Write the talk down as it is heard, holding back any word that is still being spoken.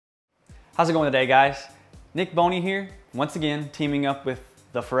How's it going today, guys? Nick Boney here, once again teaming up with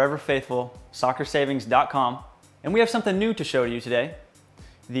the forever faithful soccersavings.com, and we have something new to show you today,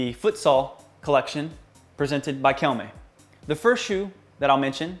 the futsal collection presented by Kelme. The first shoe that I'll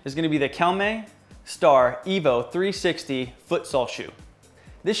mention is going to be the Kelme Star Evo 360 futsal shoe.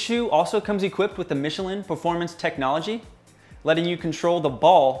 This shoe also comes equipped with the Michelin performance technology, letting you control the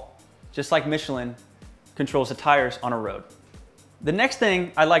ball just like Michelin controls the tires on a road. The next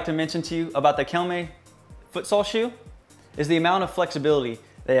thing I'd like to mention to you about the Kelme futsal shoe is the amount of flexibility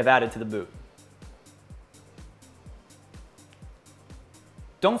they have added to the boot.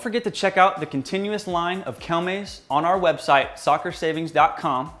 Don't forget to check out the continuous line of Kelmes on our website,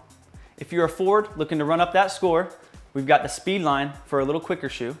 soccersavings.com. If you're a forward looking to run up that score, we've got the speed line for a little quicker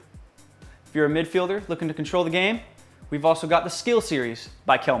shoe. If you're a midfielder looking to control the game, we've also got the Skill Series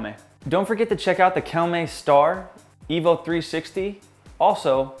by Kelme. Don't forget to check out the Kelme Star Evo 360,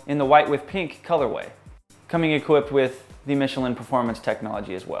 also in the white with pink colorway, coming equipped with the Michelin performance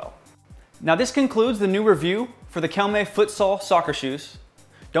technology as well. Now this concludes the new review for the Kelme futsal soccer shoes.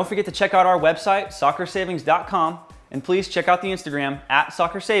 Don't forget to check out our website, soccersavings.com, and please check out the Instagram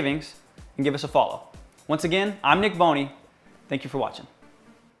 @soccersavings and give us a follow. Once again, I'm Nick Boney. Thank you for watching.